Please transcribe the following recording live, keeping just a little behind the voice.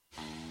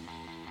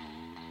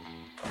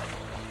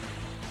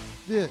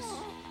This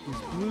is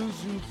Blue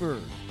Zoo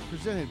Bird,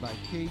 presented by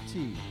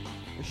KT,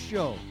 a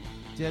show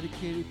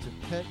dedicated to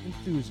pet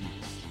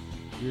enthusiasts.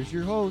 Here's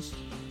your host,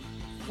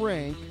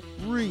 Frank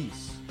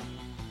Reese.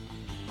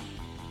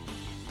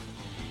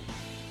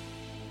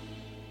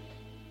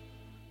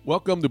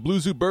 Welcome to Blue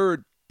Zoo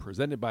Bird,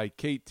 presented by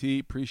KT.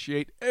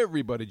 Appreciate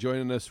everybody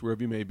joining us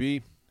wherever you may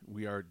be.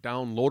 We are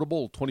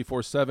downloadable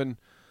 24/7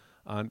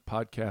 on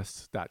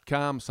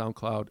podcasts.com,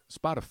 SoundCloud,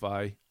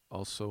 Spotify,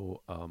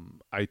 also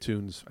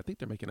iTunes. I think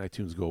they're making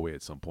iTunes go away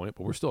at some point,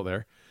 but we're still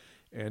there.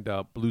 And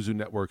Blue Zoo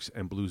Networks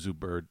and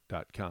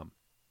BlueZooBird.com.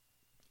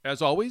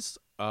 As always,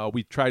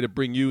 we try to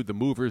bring you the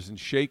movers and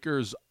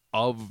shakers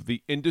of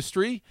the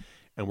industry,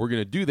 and we're going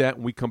to do that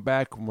when we come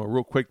back from a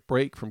real quick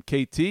break from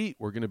KT.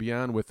 We're going to be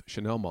on with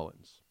Chanel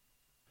Mullins.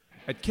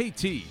 At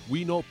KT,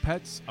 we know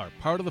pets are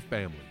part of the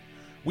family.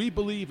 We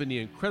believe in the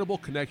incredible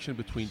connection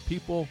between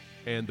people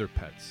and their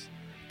pets.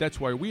 That's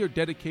why we are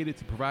dedicated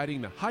to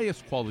providing the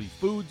highest quality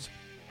foods,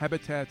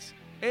 habitats,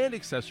 and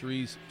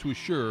accessories to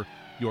assure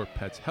your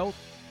pet's health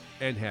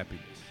and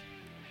happiness.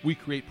 We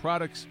create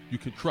products you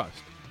can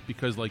trust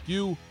because, like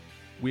you,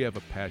 we have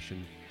a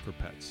passion for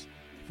pets.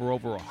 For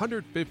over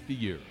 150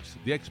 years,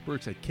 the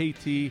experts at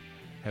KT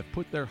have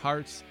put their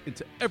hearts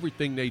into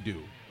everything they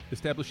do,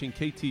 establishing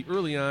KT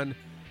early on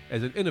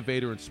as an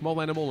innovator in small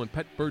animal and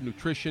pet bird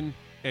nutrition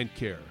and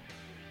care.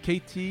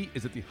 KT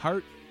is at the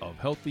heart of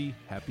healthy,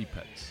 happy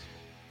pets.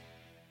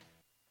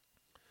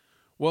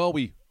 Well,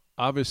 we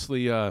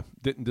obviously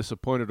didn't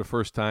disappoint her the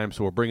first time,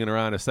 so we're bringing her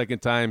on a second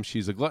time.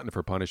 She's a glutton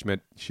for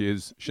punishment. She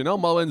is Chanel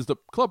Mullins, the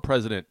club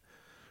president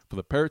for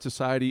the Parrot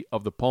Society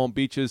of the Palm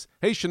Beaches.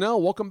 Hey,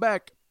 Chanel, welcome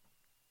back.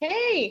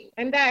 Hey,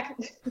 I'm back.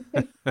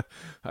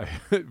 I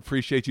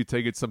appreciate you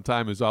taking some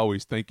time, as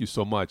always. Thank you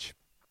so much.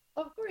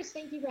 Of course.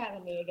 Thank you for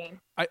having me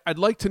again. I'd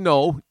like to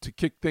know, to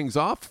kick things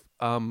off,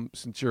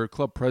 since you're a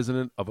club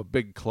president of a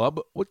big club,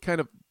 what kind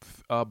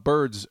of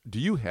birds do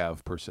you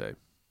have, per se?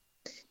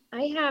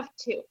 I have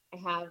two. I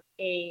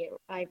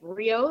have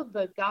Rio,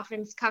 the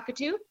Goffin's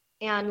cockatoo,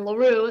 and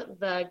LaRue,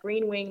 the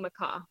green-winged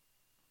macaw.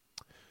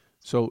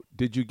 So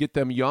did you get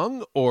them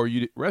young, or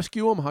you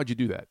rescue them? How'd you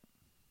do that?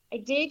 I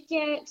did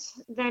get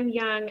them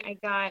young. I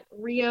got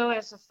Rio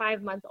as a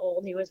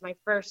 5-month-old. He was my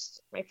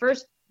first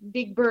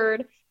big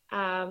bird.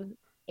 And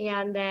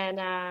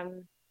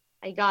then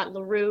I got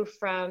LaRue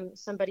from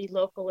somebody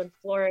local in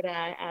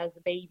Florida as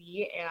a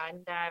baby.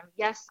 And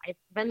yes, I've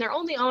been their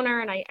only owner,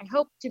 and I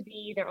hope to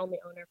be their only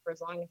owner for as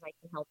long as I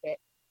can help it.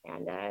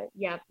 And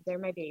yeah, they're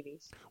my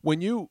babies.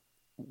 When you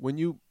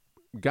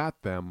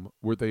got them,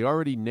 were they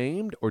already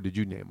named, or did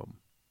you name them?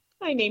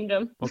 I named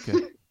them. Okay.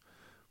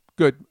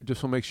 Good.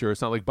 Just want to make sure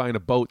it's not like buying a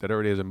boat that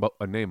already has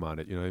a name on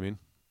it. You know what I mean?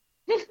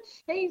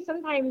 Hey,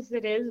 sometimes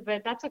it is,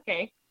 but that's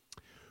okay.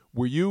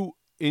 Were you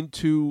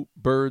into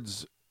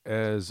birds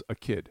as a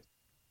kid?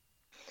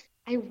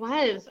 I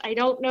was. I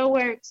don't know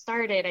where it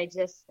started. I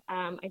just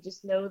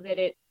know that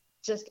it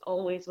just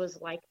always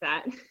was like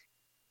that.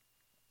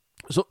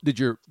 So did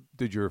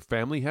your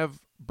family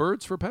have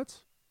birds for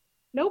pets?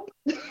 Nope.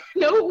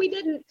 No, we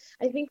didn't.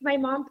 I think my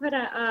mom put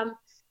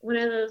one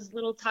of those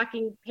little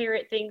talking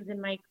parrot things in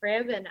my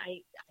crib, and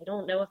I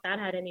don't know if that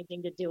had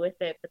anything to do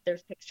with it, but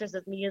there's pictures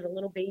of me as a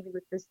little baby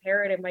with this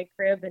parrot in my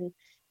crib, and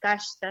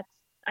gosh,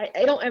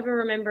 I don't ever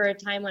remember a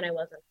time when I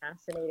wasn't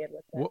fascinated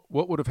with it.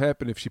 What would have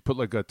happened if she put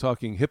like a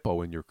talking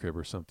hippo in your crib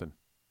or something?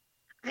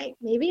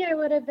 Maybe I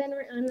would have been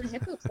on the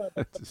hippo club.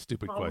 That's a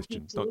stupid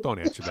question. Don't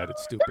answer that.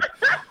 It's stupid.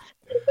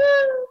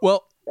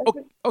 Well,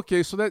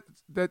 okay, so that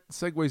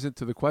segues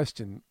into the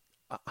question.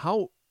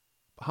 How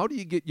do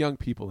you get young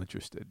people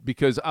interested?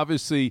 Because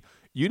obviously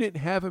you didn't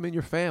have them in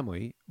your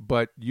family,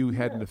 but you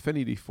had an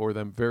affinity for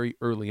them very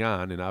early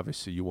on, and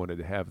obviously you wanted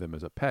to have them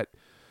as a pet.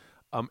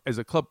 As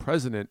a club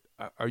president,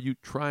 are you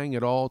trying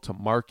at all to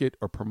market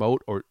or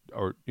promote or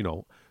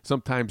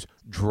sometimes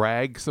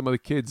drag some of the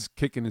kids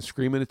kicking and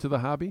screaming into the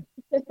hobby?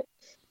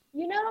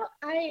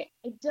 I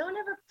don't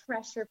ever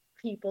pressure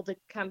people to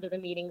come to the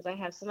meetings. I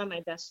have some of my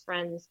best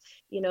friends,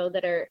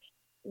 that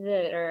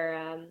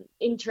are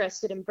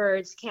interested in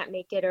birds, can't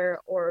make it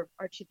or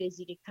are too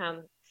busy to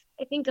come.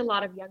 I think a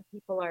lot of young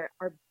people are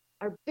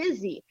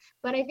busy,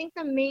 but I think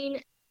the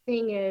main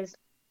thing is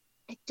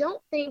I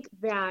don't think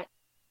that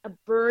a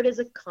bird is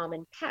a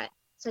common pet.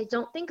 So I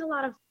don't think a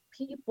lot of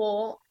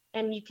people,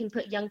 and you can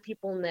put young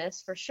people in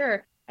this for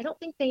sure, I don't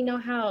think they know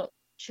how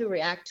to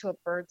react to a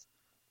bird's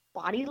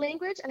body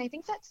language. And I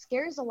think that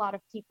scares a lot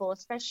of people,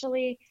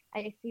 especially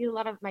I see a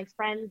lot of my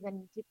friends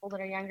and people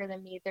that are younger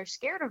than me, they're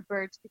scared of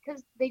birds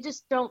because they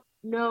just don't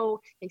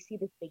know. They see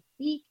this big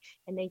beak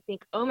and they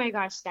think, oh my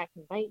gosh, that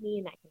can bite me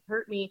and that can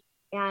hurt me.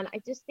 And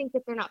I just think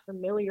that they're not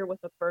familiar with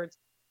a bird's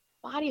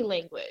body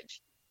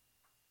language.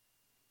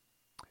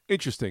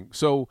 Interesting.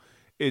 So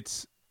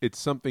it's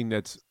something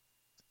that's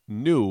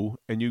new,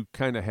 and you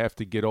kind of have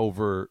to get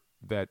over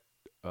that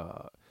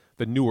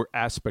the newer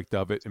aspect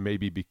of it, and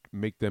maybe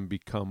make them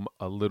become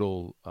a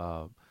little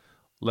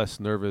less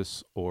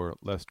nervous or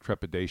less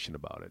trepidation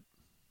about it.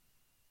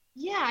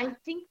 Yeah, I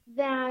think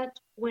that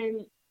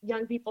when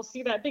young people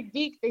see that big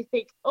beak, they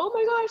think, oh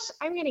my gosh,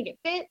 I'm gonna get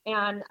bit,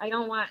 and I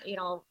don't want,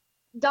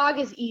 dog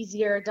is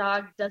easier.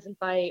 Dog doesn't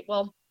bite.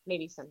 Well,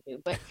 maybe some do,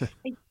 but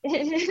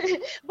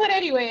but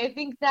anyway, I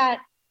think that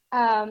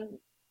I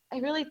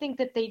really think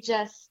that it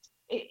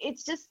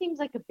just seems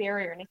like a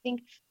barrier, and I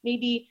think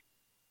maybe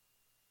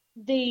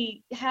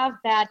they have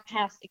bad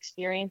past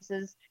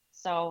experiences.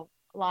 So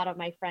a lot of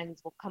my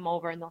friends will come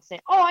over and they'll say,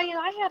 "Oh,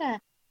 I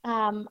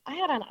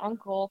had an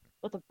uncle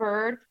with a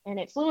bird and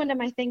it flew into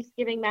my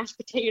Thanksgiving mashed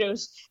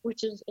potatoes,"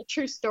 which is a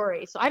true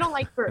story. So I don't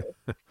like birds.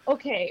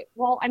 Okay,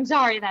 well, I'm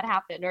sorry that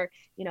happened. Or,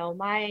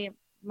 my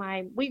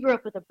we grew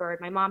up with a bird.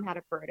 My mom had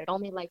a bird. It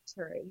only liked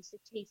her. It used to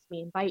chase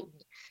me and bite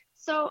me.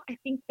 So I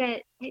think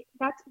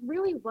that's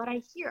really what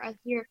I hear. I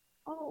hear,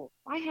 "Oh,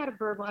 I had a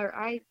bird," or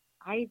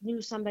I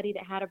knew somebody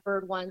that had a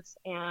bird once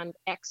and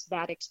X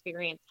bad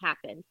experience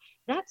happened.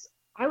 That's,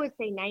 I would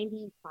say,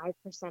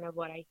 95% of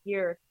what I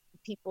hear.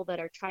 People that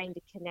are trying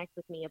to connect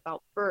with me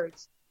about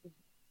birds,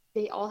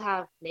 they all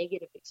have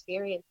negative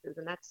experiences,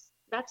 and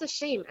that's a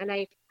shame. And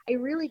I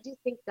really do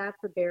think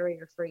that's a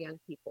barrier for young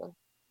people.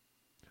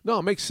 No,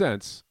 it makes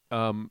sense.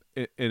 And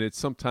it's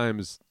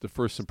sometimes the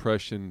first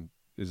impression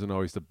isn't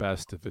always the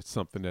best if it's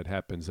something that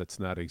happens that's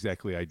not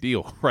exactly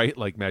ideal, right?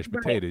 Like mashed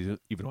Right. potatoes,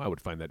 even though I would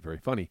find that very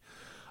funny.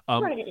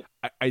 Um, Right.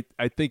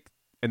 I think,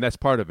 and that's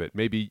part of it.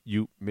 Maybe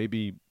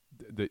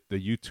the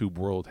YouTube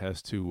world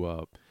has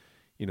to,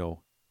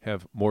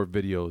 have more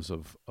videos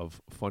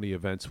of funny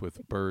events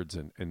with birds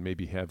and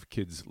maybe have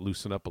kids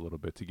loosen up a little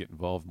bit to get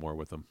involved more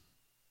with them.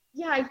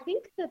 Yeah, I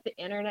think that the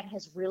internet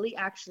has really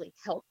actually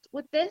helped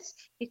with this,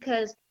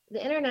 because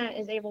the internet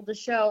is able to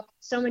show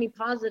so many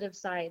positive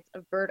sides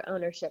of bird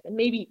ownership, and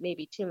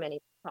maybe too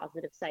many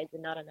positive sides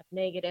and not enough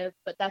negative,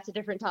 but that's a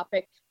different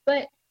topic.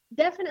 But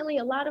definitely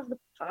a lot of the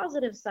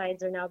positive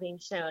sides are now being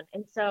shown.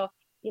 And so,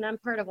 I'm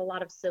part of a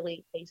lot of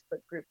silly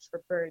Facebook groups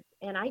for birds,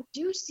 and I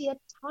do see a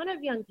ton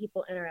of young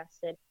people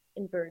interested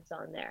in birds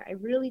on there. I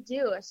really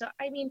do. So,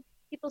 I mean,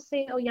 people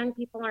say, oh, young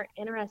people aren't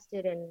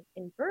interested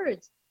in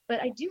birds,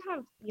 but I do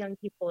have young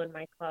people in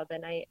my club,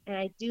 and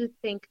I do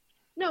think,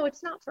 no,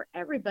 it's not for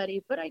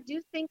everybody, but I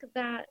do think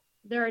that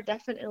there are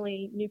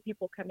definitely new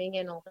people coming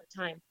in all the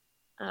time.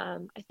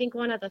 I think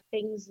one of the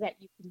things that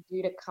you can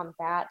do to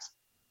combat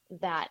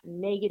that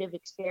negative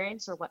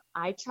experience, or what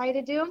I try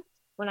to do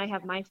when I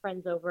have my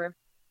friends over,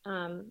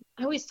 I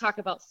always talk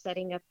about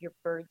setting up your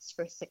birds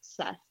for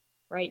success,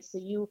 right? So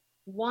you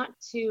want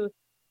to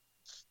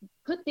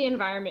put the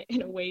environment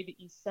in a way that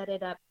you set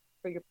it up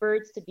for your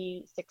birds to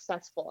be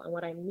successful. And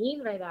what I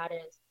mean by that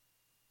is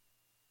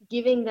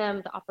giving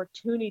them the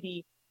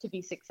opportunity to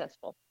be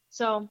successful.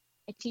 So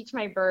I teach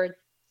my birds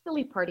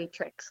silly party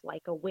tricks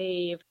like a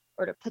wave,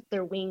 or to put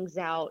their wings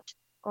out,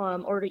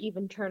 or to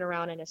even turn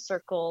around in a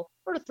circle,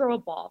 or to throw a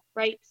ball,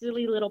 right?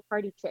 Silly little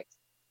party tricks.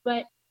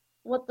 But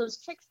what those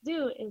tricks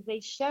do is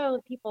they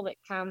show people that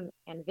come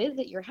and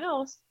visit your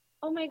house,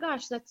 oh my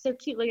gosh, that's so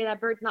cute. Look at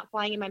that bird's not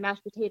flying in my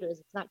mashed potatoes.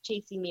 It's not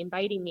chasing me and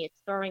biting me. It's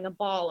throwing a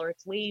ball, or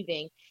it's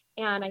waving.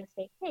 And I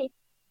say, hey,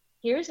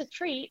 here's a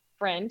treat,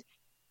 friend.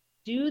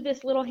 Do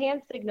this little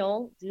hand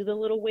signal, do the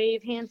little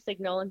wave hand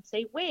signal, and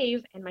say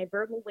wave, and my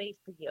bird will wave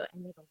for you.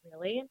 And they go,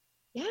 really?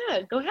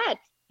 Yeah, go ahead.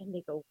 And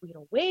they go,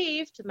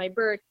 wave to my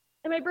bird,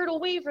 and my bird will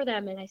wave for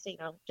them. And I say,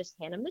 no, just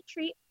hand them the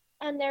treat.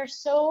 And they're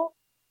so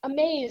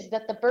amazed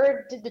that the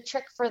bird did the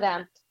trick for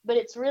them. But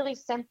it's really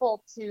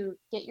simple to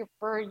get your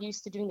bird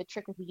used to doing the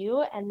trick with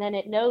you, and then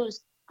it knows,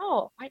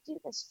 oh, if I do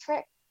this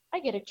trick, I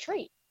get a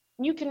treat.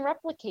 You can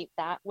replicate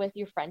that with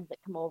your friends that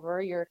come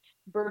over, your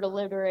bird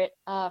illiterate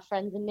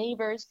friends and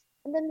neighbors,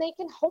 and then they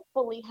can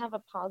hopefully have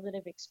a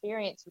positive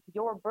experience with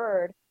your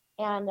bird.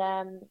 And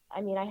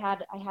I mean, I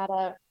had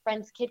a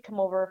friend's kid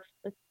come over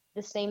with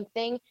the same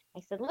thing.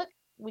 I said, look,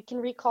 we can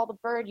recall the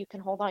bird. You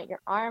can hold out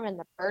your arm, and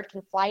the bird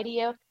can fly to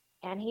you.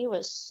 And he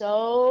was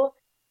so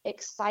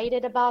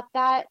excited about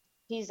that.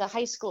 He's a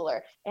high schooler,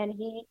 and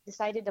he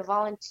decided to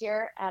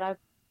volunteer at a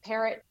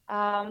parrot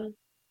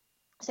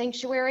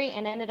sanctuary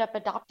and ended up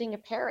adopting a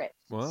parrot.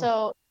 Wow.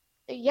 So,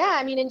 yeah,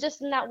 I mean, and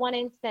just in that one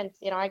instance,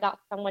 I got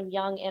someone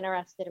young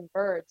interested in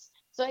birds.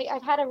 So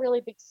I've had a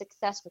really big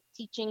success with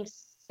teaching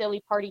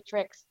silly party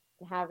tricks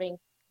and having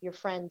your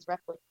friends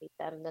replicate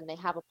them, and then they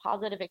have a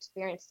positive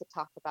experience to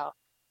talk about.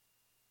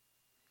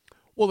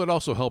 Well, it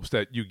also helps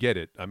that you get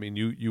it. I mean,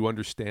 you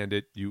understand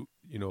it. You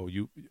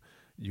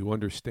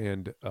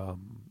understand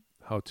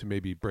how to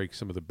maybe break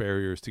some of the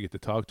barriers to get to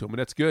talk to them, and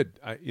that's good.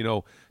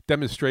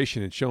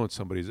 Demonstration and showing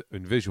somebody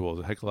in visual is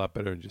a heck of a lot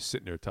better than just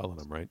sitting there telling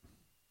them, right?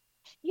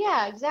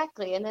 Yeah,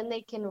 exactly. And then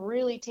they can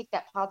really take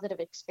that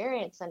positive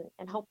experience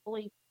and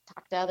hopefully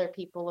talk to other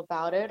people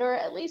about it, or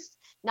at least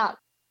not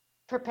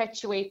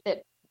perpetuate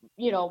that,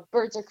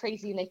 birds are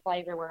crazy and they fly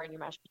everywhere in your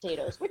mashed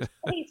potatoes, which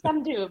hey,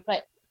 some do,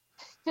 but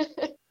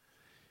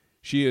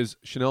She is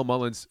Chanel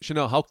Mullins.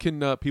 Chanel, how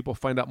can people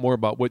find out more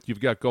about what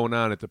you've got going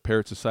on at the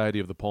Parrot Society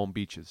of the Palm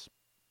Beaches?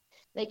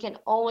 they can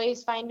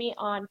always find me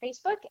on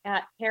Facebook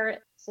at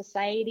Parrot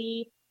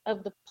Society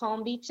of the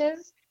Palm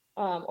Beaches.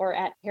 or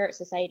at Parrot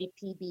Society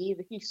PB.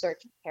 If you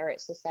search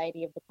Parrot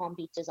Society of the Palm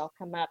Beaches, I'll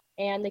come up.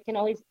 And they can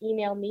always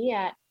email me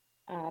at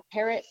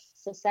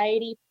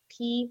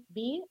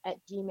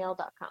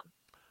parrotsocietypb@gmail.com.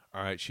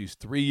 All right, she's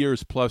 3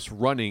 years plus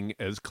running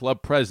as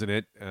club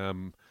president.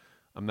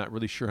 I'm not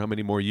really sure how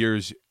many more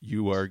years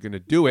you are going to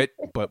do it,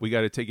 but we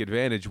got to take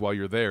advantage while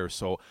you're there.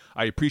 So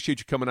I appreciate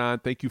you coming on.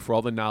 Thank you for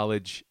all the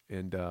knowledge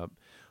and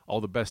all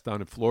the best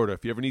down in Florida.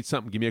 If you ever need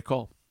something, give me a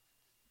call.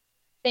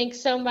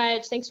 Thanks so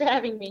much. Thanks for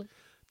having me.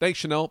 Thanks,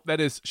 Chanel.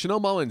 That is Chanel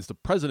Mullins, the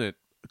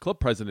club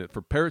president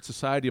for Parrot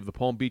Society of the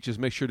Palm Beaches.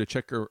 Make sure to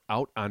check her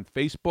out on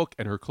Facebook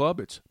and her club.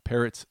 It's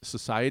Parrot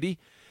Society.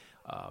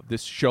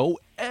 This show,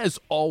 as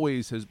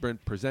always, has been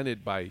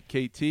presented by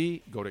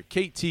KT. Go to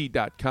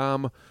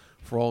kt.com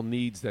for all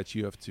needs that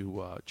you have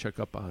to check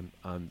up on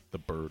the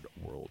bird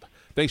world.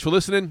 Thanks for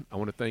listening. I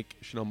want to thank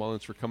Chanel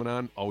Mullins for coming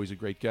on. Always a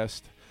great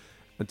guest.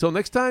 Until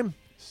next time,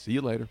 see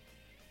you later.